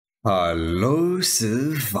Hello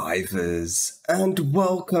survivors and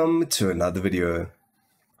welcome to another video.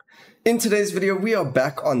 In today's video we are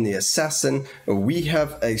back on the assassin. We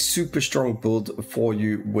have a super strong build for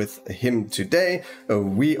you with him today.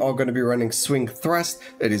 We are going to be running swing thrust.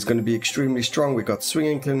 It is going to be extremely strong. We got swing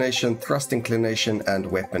inclination, thrust inclination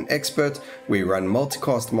and weapon expert. We run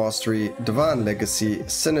multicast mastery, divine legacy,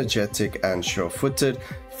 synergetic and sure-footed.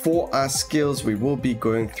 For our skills, we will be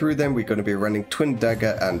going through them. We're going to be running twin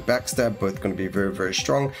dagger and backstab, both going to be very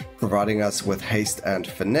strong, providing us with haste and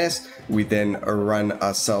finesse. We then run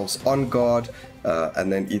ourselves on guard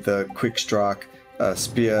and then either quick strike,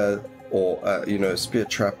 spear, or spear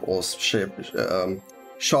trap, or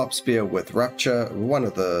sharp spear with rapture. One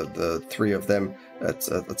of the three of them.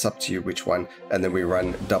 It's up to you which one. And then we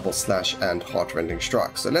run double slash and heartrending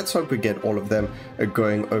strike. So let's hope we get all of them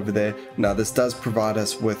going over there. Now this does provide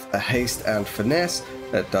us with a haste and finesse.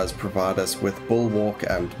 It does provide us with bulwark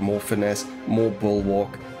and more finesse, more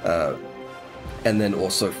bulwark, and then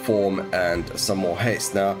also form and some more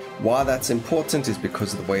haste. Now why that's important is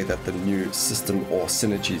because of the way that the new system or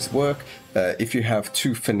synergies work. If you have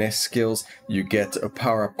two finesse skills, you get a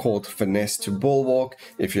power up called finesse to bulwark.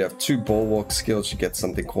 If you have two bulwark skills, you get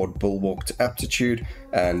something called bulwark to aptitude,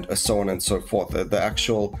 and so on and so forth. The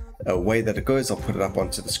actual way that it goes, I'll put it up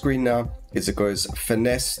onto the screen now, is it goes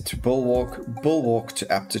finesse to bulwark, bulwark to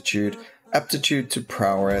aptitude, aptitude to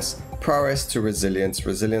prowess, prowess to resilience,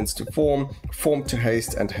 resilience to form, form to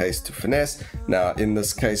haste, and haste to finesse. Now in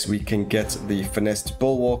this case we can get the finesse to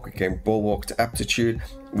bulwark, we can bulwark to aptitude,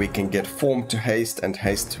 we can get form to haste and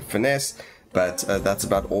haste to finesse, but that's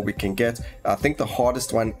about all we can get. I think the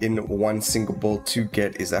hardest one in one single build to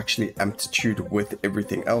get is actually aptitude with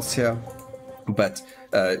everything else here. But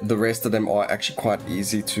the rest of them are actually quite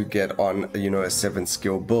easy to get on, a 7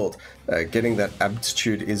 skill build. Getting that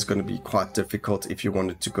aptitude is going to be quite difficult if you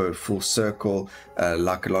wanted to go full circle,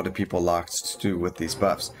 like a lot of people like to do with these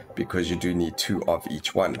buffs, because you do need 2 of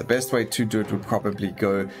each one. The best way to do it would probably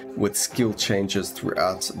go with skill changes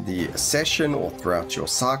throughout the session or throughout your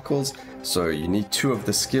cycles. So you need 2 of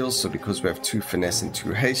the skills. So because we have 2 finesse and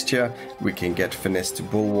 2 haste here, we can get finesse to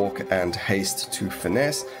bulwark and haste to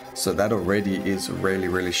finesse. So that already is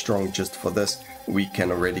really strong. Just for this, we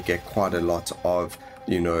can already get quite a lot of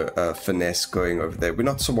finesse going over there. We're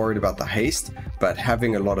not so worried about the haste, but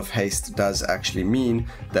having a lot of haste does actually mean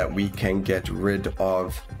that we can get rid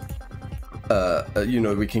of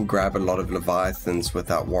we can grab a lot of leviathans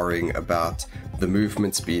without worrying about the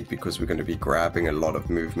movement speed, because we're going to be grabbing a lot of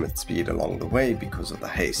movement speed along the way because of the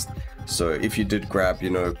haste. So if you did grab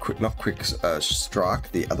not quick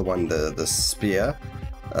strike, the other one, the spear,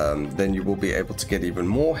 then you will be able to get even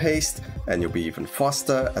more haste and you'll be even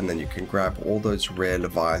faster, and then you can grab all those rare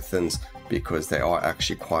leviathans because they are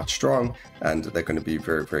actually quite strong and they're going to be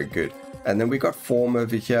very good. And then we got form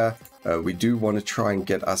over here. We do want to try and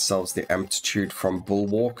get ourselves the aptitude from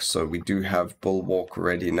bulwark, so we do have bulwark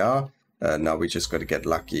ready now. Now we just got to get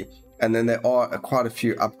lucky. And then there are quite a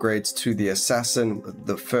few upgrades to the assassin.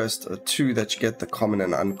 The first 2 that you get, the common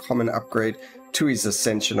and uncommon upgrade. 2 is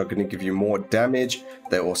ascension, are going to give you more damage.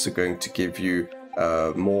 They're also going to give you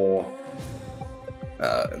more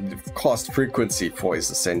cast frequency for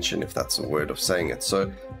his ascension, if that's a word of saying it.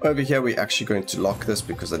 So over here we're actually going to lock this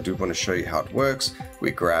because I do want to show you how it works.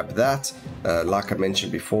 We grab that. Like I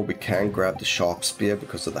mentioned before, we can grab the sharp spear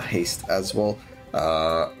because of the haste as well.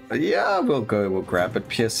 Yeah, we'll grab it.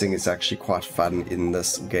 Piercing is actually quite fun in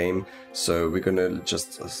this game, so we're gonna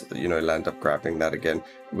just land up grabbing that again.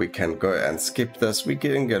 We can go and skip this. We're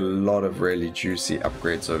getting a lot of really juicy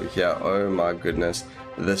upgrades over here. Oh my goodness,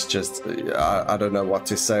 this just I don't know what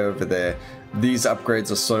to say over there. These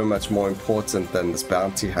upgrades are so much more important than this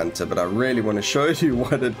bounty hunter, but I really want to show you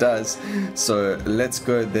what it does. So let's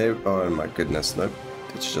go there. Oh my goodness, nope.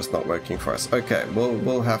 It's just not working for us. Okay,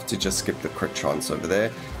 we'll have to just skip the crit chance over there.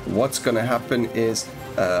 What's going to happen is,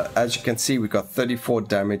 as you can see, we got 34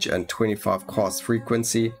 damage and 25 cast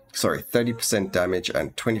frequency. Sorry, 30% damage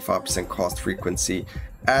and 25% cast frequency.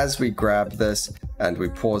 As we grab this and we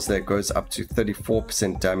pause there, it goes up to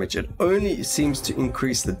 34% damage. It only seems to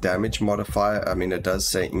increase the damage modifier. I mean, it does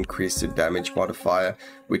say increase the damage modifier,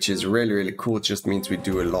 which is really cool. It just means we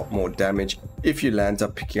do a lot more damage. If you land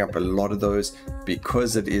up picking up a lot of those,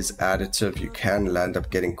 because it is additive, you can land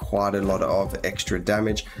up getting quite a lot of extra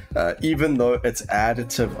damage. Even though it's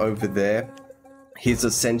additive over there, his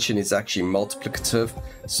ascension is actually multiplicative,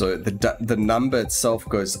 so the number itself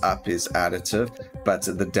goes up is additive, but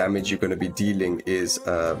the damage you're going to be dealing is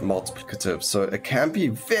multiplicative. So it can be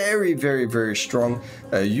very, very, very strong.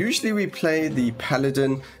 Usually we play the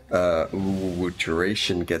paladin.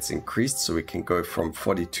 Duration gets increased, so we can go from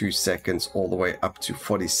 42 seconds all the way up to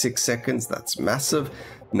 46 seconds. That's massive.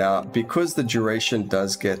 Now, because the duration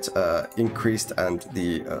does get increased and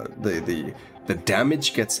the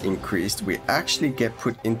damage gets increased, we actually get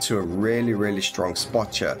put into a really, really strong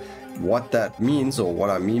spot here. What that means, or what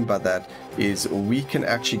I mean by that, is we can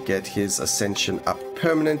actually get his ascension up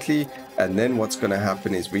permanently, and then what's going to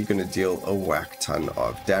happen is we're going to deal a whack ton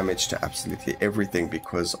of damage to absolutely everything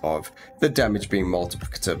because of the damage being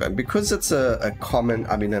multiplicative. And because it's an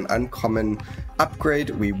uncommon upgrade,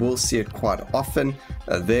 we will see it quite often.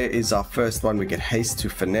 There is our first one. We get haste to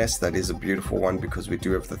finesse. That is a beautiful one because we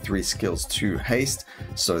do have the 3 skills to haste,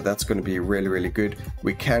 so that's going to be really, really good.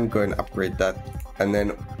 We can go and upgrade that, and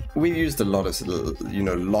then we used a lot of,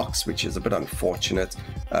 locks, which is a bit unfortunate.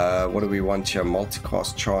 What do we want here?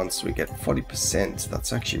 Multicast chance. We get 40%.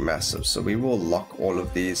 That's actually massive. So we will lock all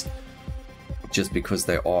of these just because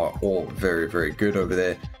they are all very, very good over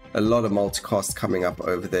there. A lot of multicast coming up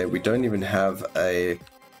over there. We don't even have a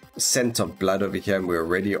scent of blood over here, and we're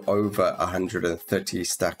already over 130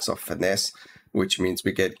 stacks of finesse, which means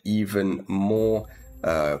we get even more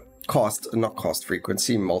not cost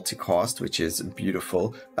frequency, multicast, which is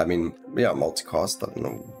beautiful. I mean, yeah, multicast, I don't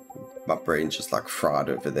know, my brain just like fried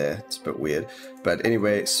over there. It's a bit weird, but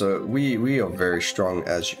anyway, so we are very strong.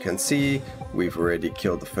 As you can see, we've already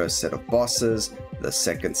killed the first set of bosses. The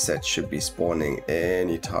second set should be spawning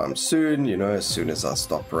anytime soon, as soon as I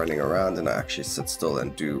stop running around and I actually sit still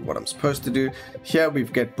and do what I'm supposed to do. Here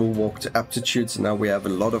we've got bulwark to aptitude, so now we have a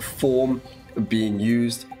lot of form being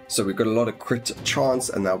used. So we've got a lot of crit chance,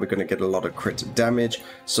 and now we're going to get a lot of crit damage.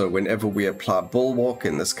 So whenever we apply bulwark,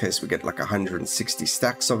 in this case we get like 160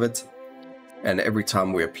 stacks of it, and every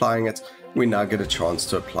time we're applying it, we now get a chance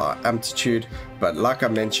to apply amplitude. But like I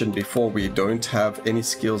mentioned before, we don't have any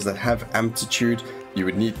skills that have amplitude. You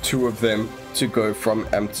would need 2 of them to go from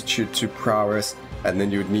amplitude to prowess, and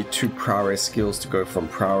then you would need 2 prowess skills to go from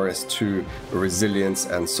prowess to resilience,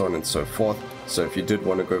 and so on and so forth. So if you did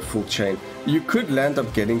want to go full chain, you could land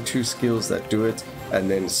up getting 2 skills that do it, and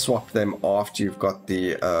then swap them after you've got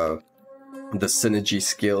the synergy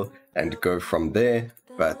skill and go from there.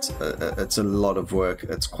 But it's a lot of work.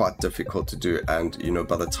 It's quite difficult to do, and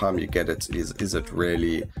by the time you get it, is it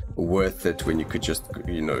really worth it when you could just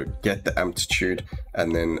get the amplitude,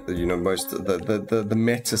 and then most the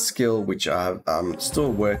meta skill, which I'm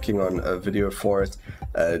still working on a video for it,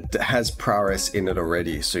 has prowess in it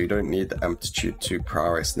already, so you don't need the amplitude to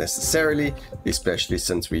prowess necessarily, especially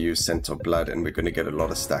since we use scent of blood and we're going to get a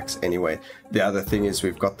lot of stacks anyway. The other thing is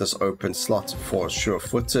we've got this open slot for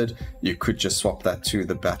sure-footed. You could just swap that to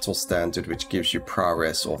the battle standard, which gives you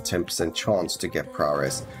prowess or 10% chance to get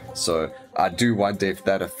prowess. So I do wonder if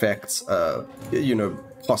that affects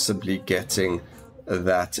possibly getting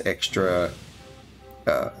that extra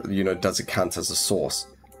does it count as a source?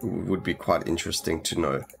 Would be quite interesting to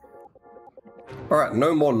know. Alright,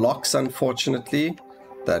 no more locks, unfortunately.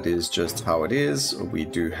 That is just how it is. We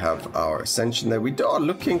do have our ascension there. We are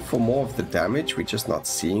looking for more of the damage, we're just not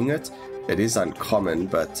seeing it. It is uncommon,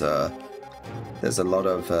 but there's a lot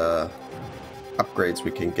of upgrades we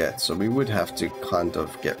can get, so we would have to kind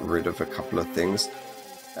of get rid of a couple of things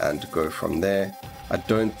and go from there. I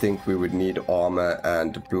don't think we would need armor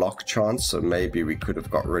and block chance, so maybe we could have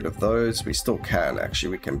got rid of those. We still can,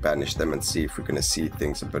 actually. We can banish them and see if we're going to see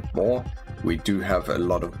things a bit more. We do have a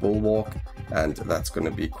lot of bulwark, and that's going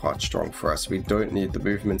to be quite strong for us. We don't need the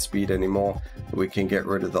movement speed anymore. We can get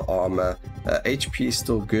rid of the armor. HP is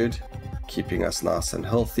still good, keeping us nice and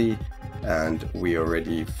healthy, and we're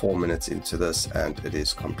already 4 minutes into this, and it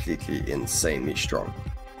is completely insanely strong.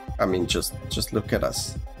 I mean, just look at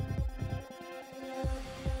us.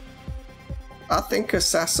 I think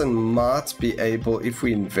Assassin might be able, if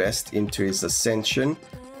we invest into his Ascension,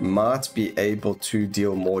 might be able to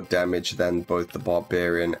deal more damage than both the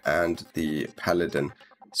Barbarian and the Paladin.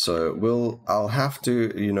 So I'll have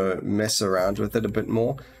to, mess around with it a bit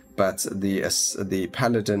more. But the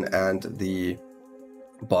Paladin and the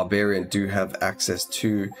Barbarian do have access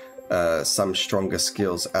to some stronger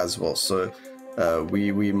skills as well. So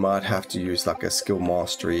we might have to use like a skill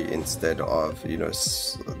mastery instead of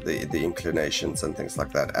the inclinations and things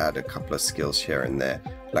like that. Add a couple of skills here and there,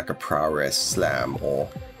 like a prowess slam or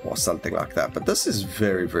something like that. But this is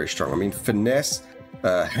very, very strong. I mean, finesse,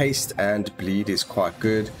 haste and bleed is quite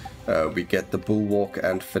good. We get the bulwark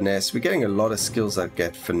and finesse. We're getting a lot of skills that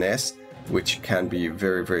get finesse, which can be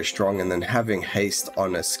very, very strong. And then having haste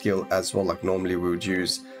on a skill as well, like normally we would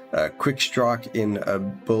use quick strike in a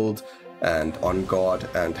build and on guard,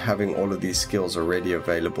 and having all of these skills already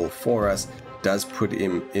available for us does put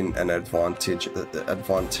him in an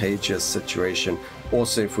advantageous situation.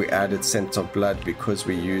 Also, if we added Scent of Blood, because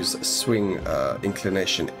we use swing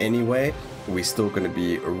inclination anyway, we're still going to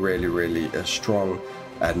be really, really strong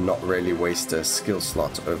and not really waste a skill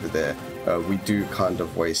slot over there. We do kind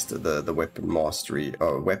of waste the weapon mastery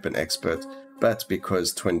or weapon expert, but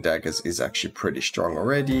because Twin Daggers is actually pretty strong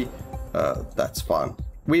already, that's fine.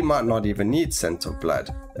 We might not even need Scent of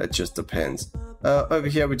Blood, it just depends. Over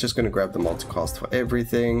here we're just going to grab the multicast for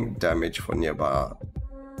everything, damage for nearby,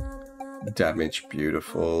 damage,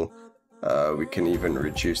 beautiful. We can even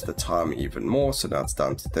reduce the time even more, so now it's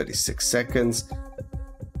down to 36 seconds.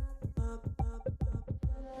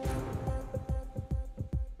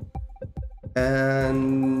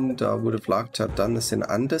 And I would have liked to have done this in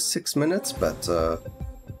under 6 minutes, but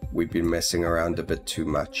we've been messing around a bit too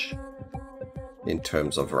much in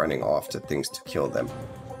terms of running after things to kill them.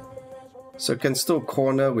 So it can still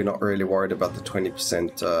corner. We're not really worried about the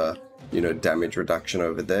 20% damage reduction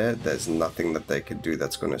over there. There's nothing that they can do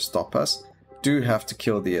that's going to stop us. Do have to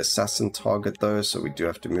kill the assassin target though, so we do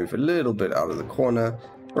have to move a little bit out of the corner,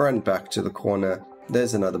 run back to the corner.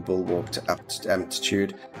 There's another bulwark to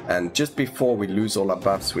amplitude, and just before we lose all our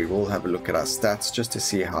buffs, we will have a look at our stats just to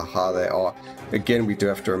see how high they are. Again, we do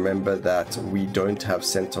have to remember that we don't have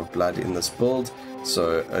Scent of Blood in this build,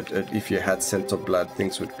 so if you had Scent of Blood,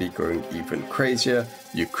 things would be going even crazier.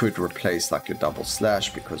 You could replace like your double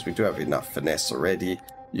slash, because we do have enough finesse already.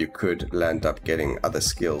 You could land up getting other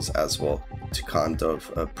skills as well to kind of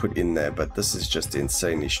put in there, but this is just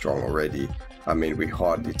insanely strong already. I mean, we're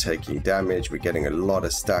hardly taking damage. We're getting a lot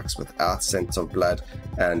of stacks without Scent of Blood,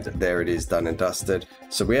 and there it is, done and dusted.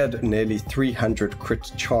 So we had nearly 300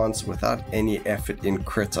 crit chance without any effort in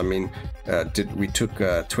crit. I mean, we took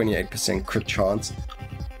a 28% crit chance,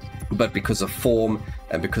 but because of form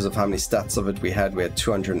and because of how many stats of it we had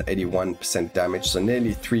 281% damage, so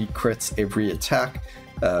nearly 3 crits every attack.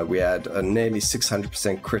 We had a nearly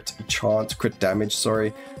 600% crit damage,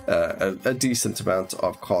 sorry, a decent amount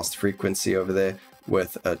of cast frequency over there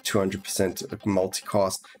with a 200%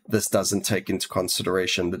 multicast. This doesn't take into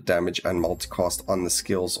consideration the damage and multicast on the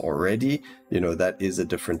skills already. You know, that is a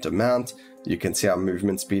different amount. You can see our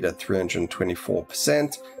movement speed at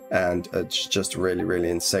 324%, and it's just really, really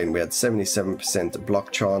insane. We had 77%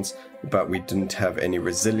 block chance, but we didn't have any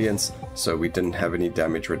resilience, so we didn't have any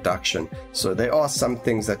damage reduction. So there are some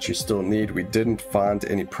things that you still need. We didn't find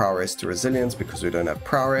any prowess to resilience because we don't have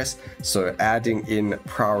prowess, so adding in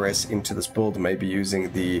prowess into this build, maybe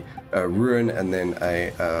using the ruin and then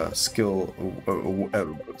a skill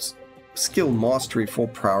mastery for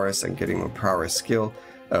prowess and getting a prowess skill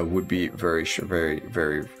would be very, very,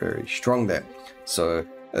 very, very strong there. So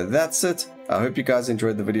that's it. I hope you guys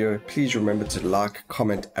enjoyed the video. Please remember to like,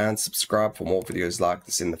 comment, and subscribe for more videos like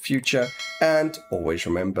this in the future. And always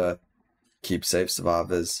remember, keep safe,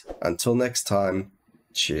 survivors. Until next time,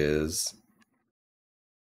 cheers.